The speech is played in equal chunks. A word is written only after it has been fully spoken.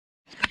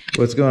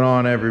What's going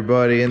on,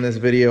 everybody? In this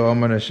video I'm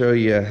going to show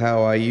you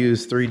how I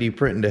use 3D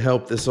printing to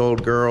help this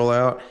old girl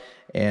out.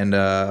 And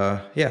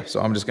yeah,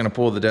 so I'm just going to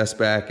pull the desk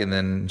back and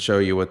then show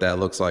you what that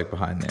looks like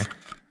behind there.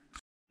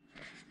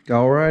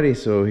 Alrighty,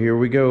 so here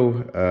we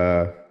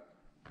go.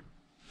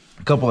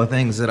 A couple of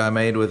things that I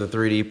made with a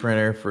 3D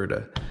printer for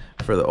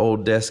the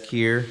old desk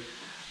here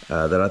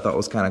that I thought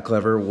was kind of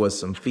clever was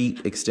some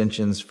feet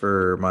extensions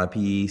for my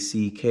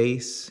PC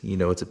case. You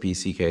know, it's a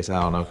PC case.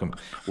 I don't know,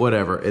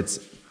 whatever. It's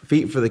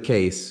feet for the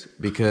case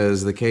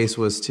because the case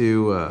was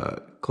too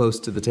close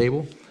to the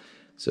table.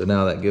 So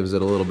now that gives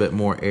it a little bit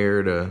more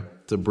air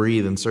to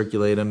breathe and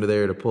circulate under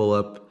there to pull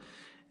up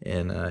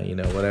and you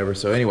know, whatever.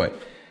 So anyway,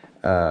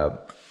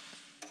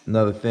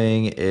 another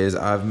thing is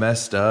I've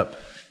messed up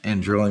in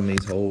drilling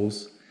these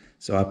holes.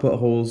 So I put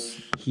holes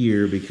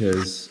here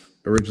because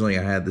originally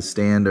I had the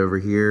stand over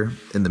here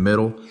in the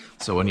middle.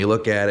 So when you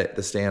look at it,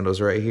 the stand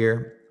was right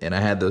here, and I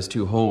had those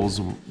two holes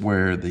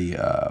where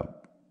the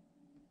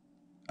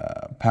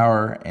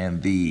power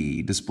and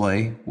the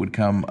display would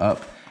come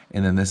up,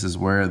 and then this is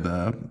where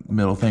the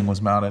middle thing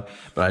was mounted.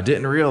 But I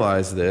didn't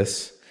realize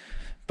this,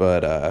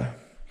 but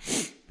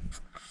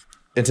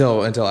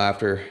until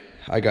after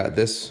I got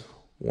this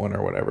one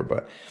or whatever.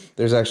 But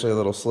there's actually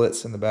little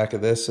slits in the back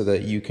of this so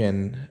that you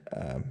can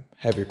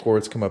have your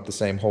cords come up the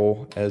same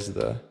hole as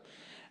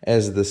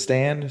the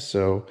stand.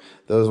 So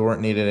those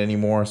weren't needed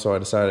anymore, so I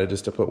decided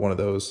just to put one of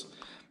those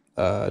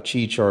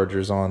Qi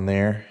chargers on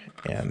there,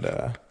 and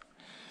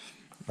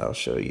I'll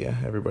show you.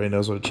 Everybody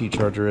knows what a Qi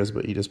charger is,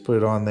 but you just put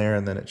it on there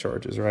and then it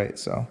charges, right?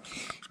 So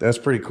that's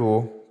pretty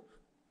cool.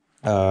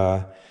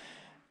 I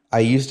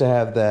used to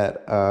have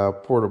that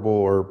portable,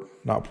 or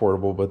not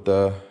portable, but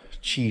the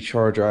Qi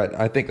charger,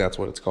 I think that's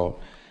what it's called,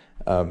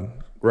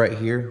 right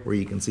here where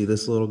you can see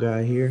this little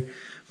guy here.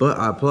 But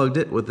I plugged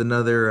it with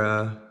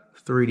another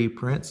 3D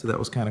print, so that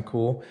was kind of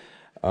cool.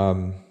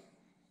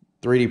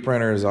 3D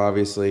printers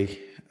obviously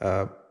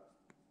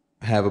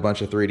have a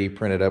bunch of 3D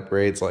printed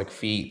upgrades like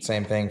feet,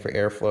 same thing for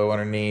airflow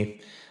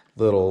underneath,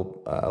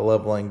 little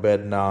leveling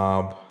bed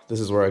knob. This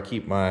is where I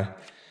keep my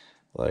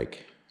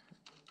like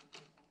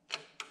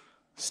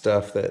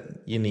stuff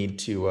that you need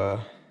to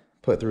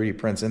put 3D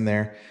prints in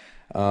there.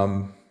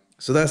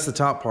 So that's the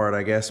top part,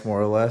 I guess,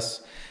 more or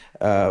less.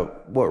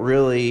 What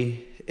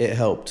really it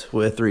helped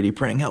with 3D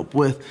printing helped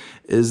with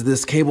is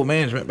this cable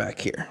management back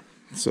here.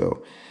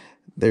 So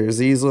there's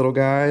these little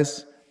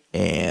guys,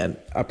 and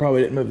I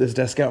probably didn't move this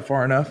desk out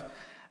far enough.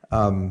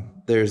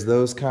 There's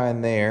those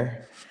kind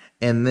there,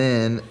 and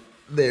then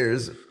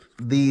there's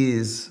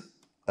these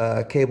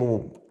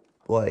cable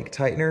like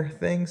tightener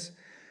things.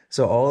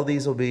 So all of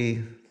these will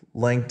be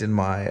linked in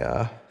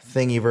my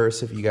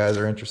Thingiverse if you guys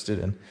are interested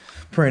in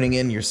printing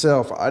in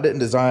yourself. I didn't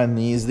design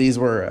these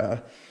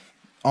were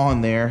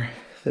on there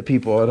that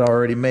people had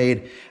already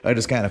made. I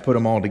just kind of put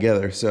them all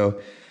together. So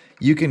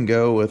you can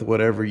go with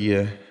whatever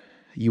you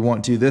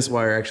want to. This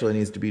wire actually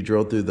needs to be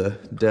drilled through the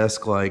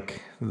desk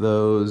like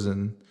those,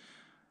 and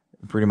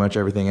pretty much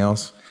everything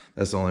else.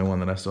 That's the only one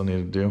that I still need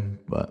to do.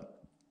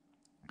 But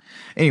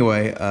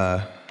anyway,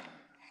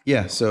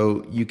 yeah,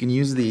 so you can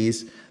use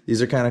these.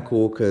 These are kind of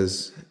cool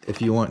because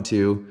if you want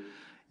to,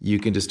 you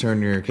can just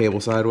turn your cable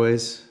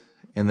sideways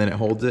and then it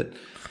holds it.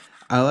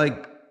 I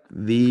like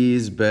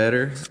these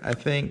better, I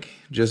think,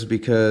 just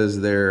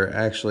because they're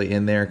actually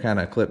in there kind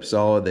of clip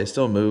solid. They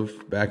still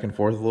move back and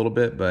forth a little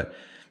bit, but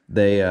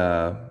they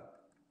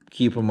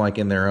keep them like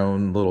in their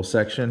own little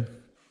section.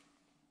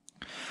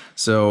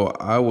 So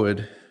I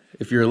would,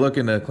 if you're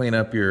looking to clean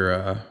up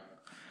your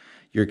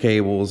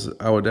cables,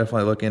 I would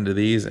definitely look into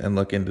these and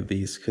look into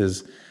these,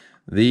 because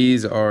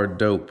these are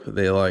dope.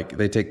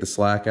 They take the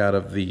slack out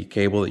of the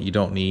cable that you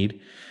don't need.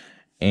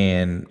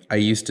 And I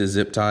used to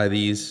zip tie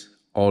these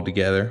all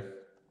together.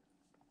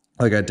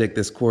 Like I'd take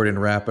this cord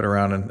and wrap it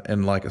around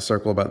in like a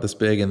circle about this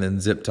big, and then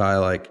zip tie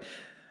like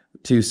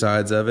two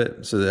sides of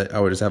it so that I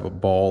would just have a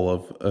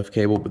ball of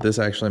cable. But this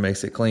actually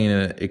makes it clean,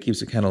 and it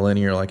keeps it kind of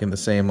linear, like in the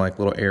same like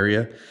little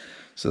area.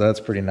 So that's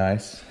pretty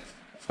nice.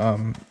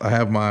 I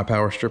have my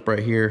power strip right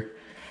here.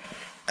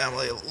 I'm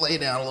gonna lay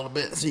down a little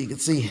bit so you can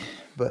see,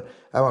 but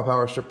I have my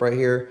power strip right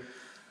here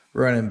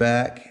running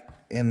back,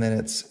 and then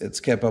it's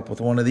kept up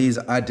with one of these.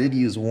 I did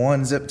use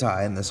one zip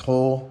tie in this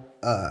whole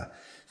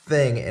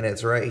thing, and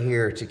it's right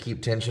here to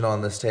keep tension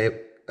on this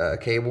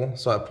cable.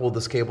 So I pulled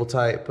this cable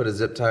tight, put a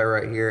zip tie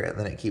right here, and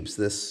then it keeps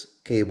this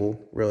cable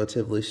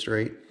relatively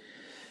straight.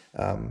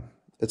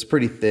 It's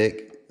pretty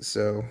thick,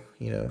 so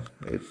you know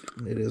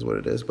it is what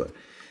it is. But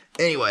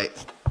anyway,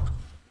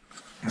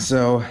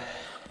 so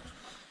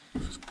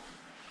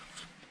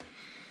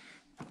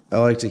I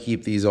like to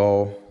keep these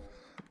all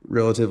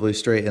relatively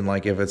straight, and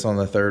like if it's on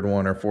the third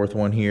one or fourth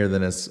one here,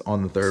 then it's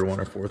on the third one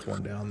or fourth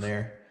one down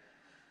there,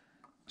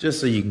 just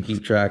so you can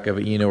keep track of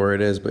it. You know where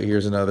it is. But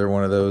here's another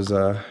one of those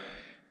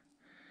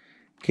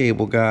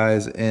cable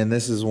guys, and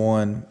this is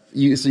one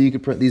so you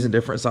could print these in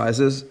different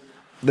sizes.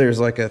 There's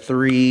like a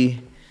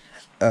 3,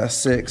 a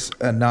 6,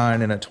 a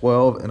 9, and a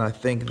 12, and I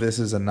think this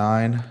is a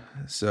 9.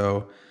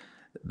 So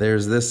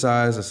There's this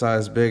size, a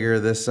size bigger,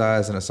 this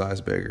size, and a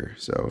size bigger.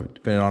 So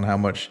depending on how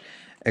much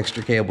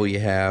extra cable you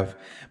have.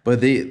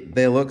 But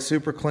they look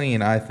super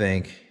clean, I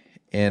think.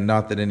 And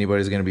not that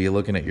anybody's going to be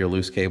looking at your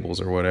loose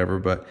cables or whatever,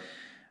 but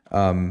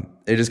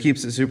it just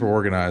keeps it super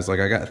organized. Like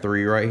I got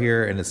 3 right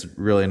here, and it's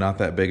really not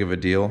that big of a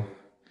deal,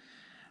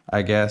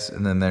 I guess.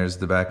 And then there's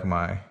the back of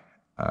my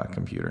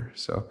computer.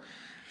 So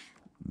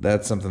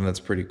that's something that's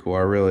pretty cool. I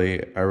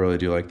really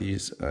do like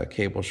these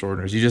cable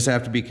shorteners. You just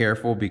have to be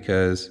careful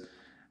because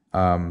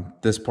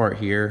this part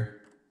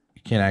here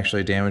can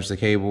actually damage the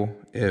cable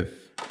if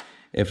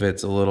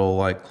it's a little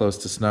like close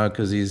to snug,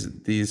 because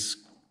these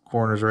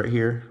corners right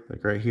here,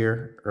 like right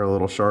here, are a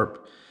little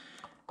sharp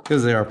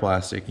because they are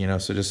plastic, you know.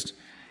 So just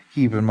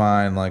keep in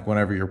mind, like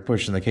whenever you're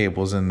pushing the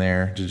cables in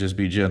there, to just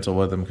be gentle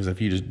with them, because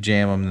if you just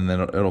jam them, then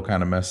it'll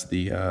kind of mess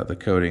the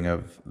coating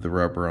of the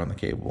rubber on the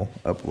cable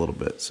up a little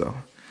bit. So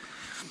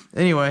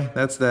anyway,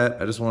 that's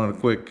that. I just wanted a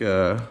quick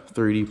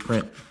 3D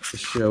print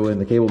showing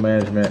the cable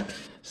management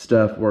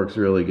stuff works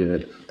really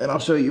good. And I'll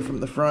show you from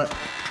the front.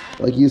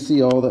 Like you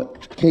see all the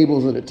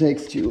cables that it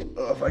takes to,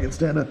 if I can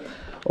stand up,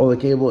 all the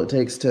cable it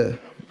takes to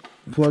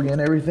plug in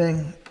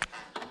everything.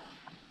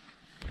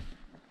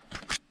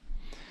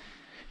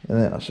 And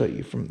then I'll show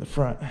you from the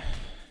front.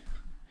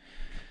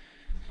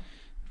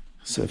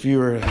 So if you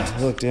were to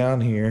look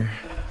down here,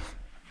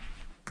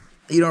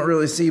 you don't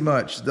really see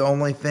much. The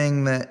only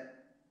thing that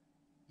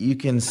you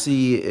can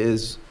see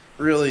is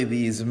really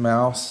these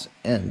mouse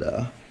and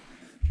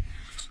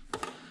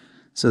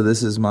so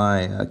this is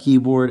my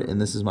keyboard and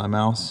this is my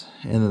mouse,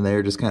 and then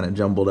they're just kind of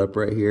jumbled up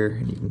right here,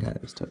 and you can kind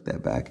of just tuck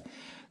that back.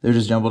 They're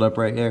just jumbled up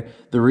right here.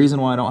 The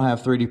reason why I don't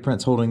have 3D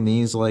prints holding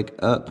these like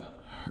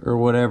up or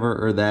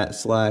whatever, or that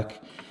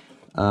slack,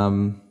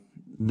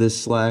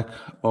 this slack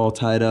all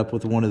tied up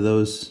with one of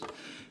those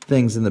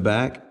things in the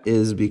back,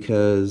 is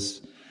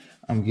because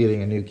I'm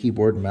getting a new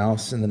keyboard and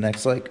mouse in the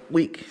next like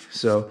week.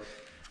 So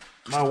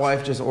my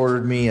wife just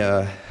ordered me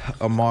a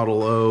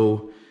Model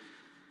O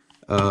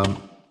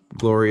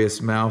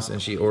Glorious mouse,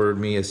 and she ordered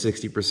me a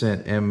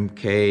 60%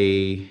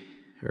 MK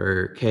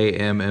or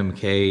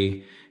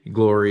KMMK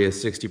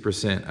Glorious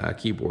 60%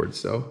 keyboard.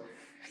 So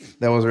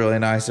that was really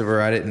nice of her.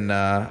 I didn't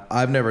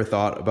I've never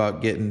thought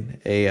about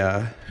getting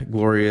a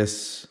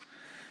Glorious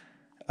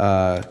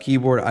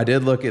keyboard. I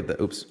did look at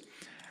the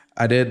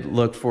I did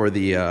look for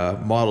the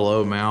Model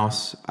O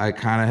mouse. I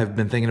kind of have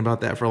been thinking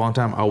about that for a long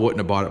time. I wouldn't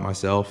have bought it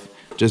myself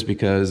just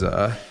because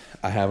I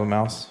have a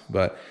mouse,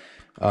 but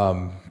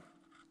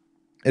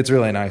it's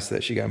really nice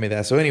that she got me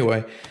that. So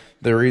anyway,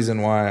 the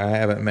reason why I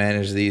haven't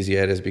managed these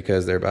yet is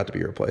because they're about to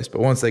be replaced.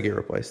 But once they get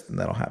replaced, then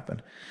that'll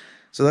happen.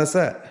 So that's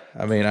that.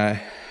 I mean,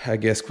 I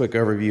guess quick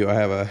overview. I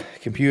have a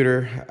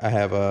computer. I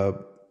have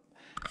a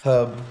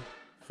hub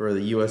for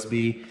the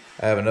USB.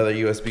 I have another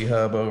USB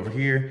hub over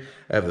here.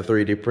 I have the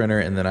 3D printer,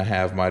 and then I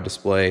have my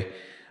display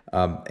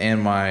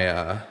and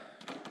my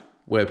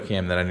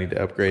webcam that I need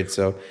to upgrade.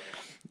 So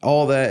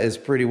all that is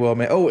pretty well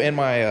made. Oh, and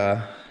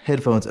my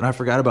headphones. And I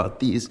forgot about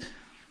these.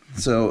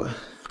 So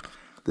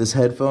this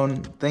headphone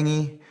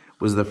thingy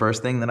was the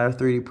first thing that I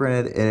 3D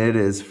printed, and it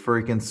is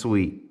freaking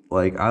sweet.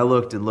 Like I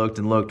looked and looked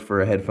and looked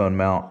for a headphone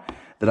mount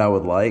that I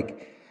would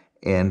like,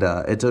 and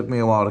it took me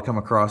a while to come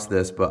across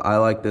this, but I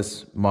like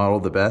this model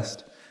the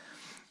best.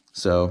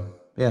 So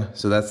yeah,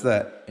 so that's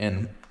that,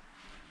 and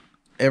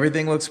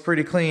everything looks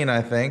pretty clean,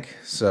 I think.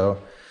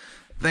 So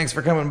thanks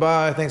for coming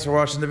by. Thanks for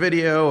watching the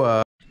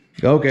video.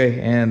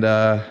 Okay, and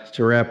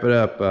to wrap it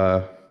up,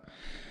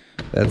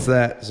 that's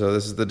that. So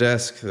this is the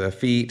desk, the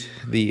feet,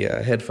 the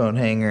headphone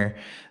hanger,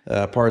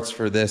 parts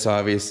for this.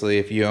 Obviously,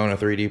 if you own a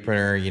 3D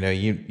printer,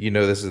 you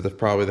know this is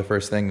probably the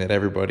first thing that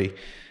everybody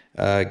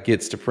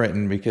gets to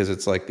printing, because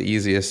it's like the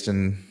easiest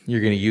and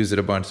you're going to use it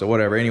a bunch. So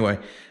whatever. Anyway,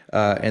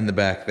 in the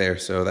back there.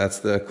 So that's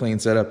the clean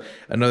setup.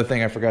 Another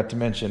thing I forgot to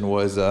mention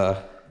was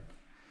there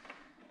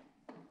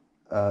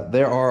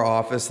are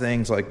office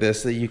things like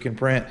this that you can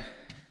print,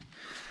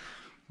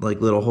 like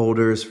little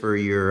holders for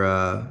your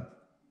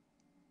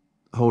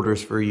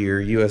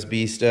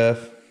USB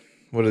stuff.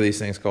 What are these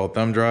things called?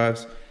 Thumb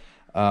drives.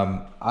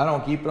 I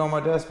don't keep it on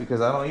my desk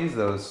because I don't use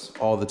those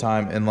all the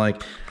time. And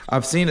like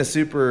I've seen a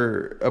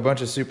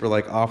bunch of super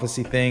like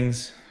officey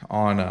things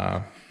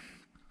on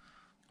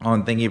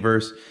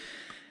Thingiverse.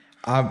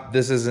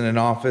 This isn't an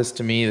office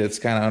to me. That's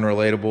kind of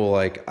unrelatable.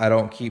 Like I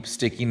don't keep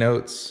sticky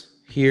notes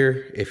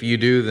here. If you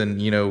do,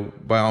 then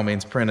by all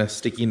means print a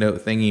sticky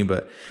note thingy.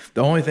 But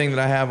the only thing that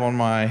I have on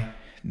my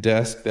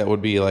desk that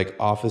would be like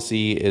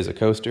officey is a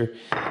coaster,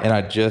 and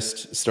I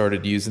just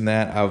started using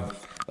that.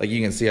 Like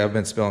you can see, I've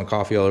been spilling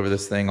coffee all over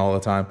this thing all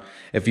the time.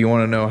 If you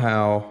want to know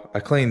how I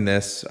clean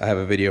this, I have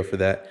a video for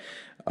that.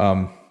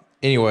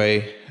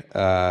 Anyway,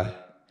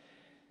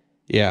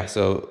 yeah,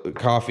 so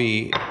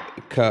coffee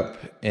cup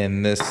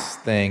in this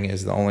thing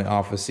is the only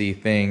officey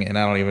thing, and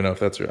I don't even know if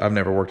that's, I've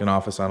never worked in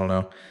office, I don't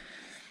know.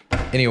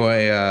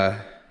 Anyway,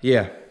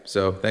 yeah.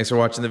 So thanks for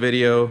watching the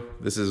video.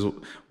 This is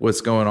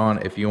what's going on.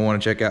 If you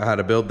want to check out how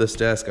to build this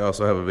desk, I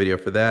also have a video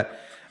for that.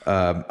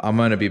 I'm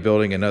going to be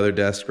building another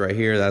desk right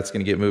here. That's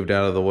going to get moved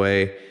out of the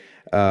way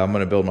I'm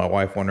gonna build my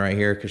wife one right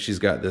here because she's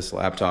got this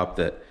laptop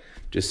that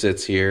just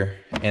sits here,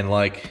 and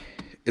like,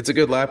 it's a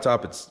good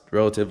laptop. It's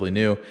relatively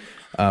new,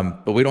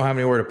 but we don't have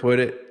anywhere to put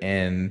it,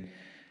 and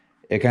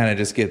it kind of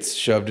just gets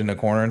shoved in the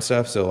corner and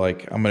stuff. So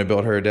like, I'm gonna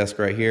build her a desk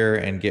right here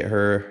and get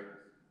her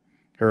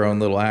own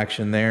little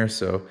action there,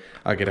 so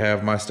I could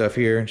have my stuff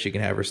here and she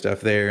can have her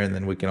stuff there, and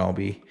then we can all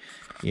be,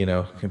 you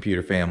know,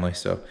 computer family.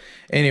 So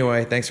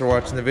anyway, thanks for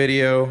watching the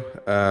video.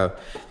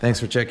 Thanks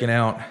for checking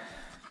out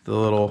the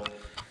little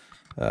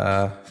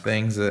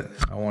things that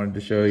I wanted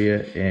to show you,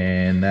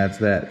 and that's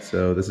that.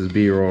 So this is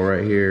B-roll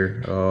right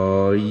here.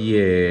 Oh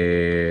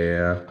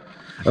yeah.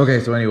 Okay,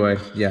 so anyway,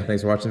 yeah,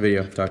 thanks for watching the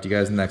video. Talk to you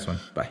guys in the next one.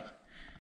 Bye.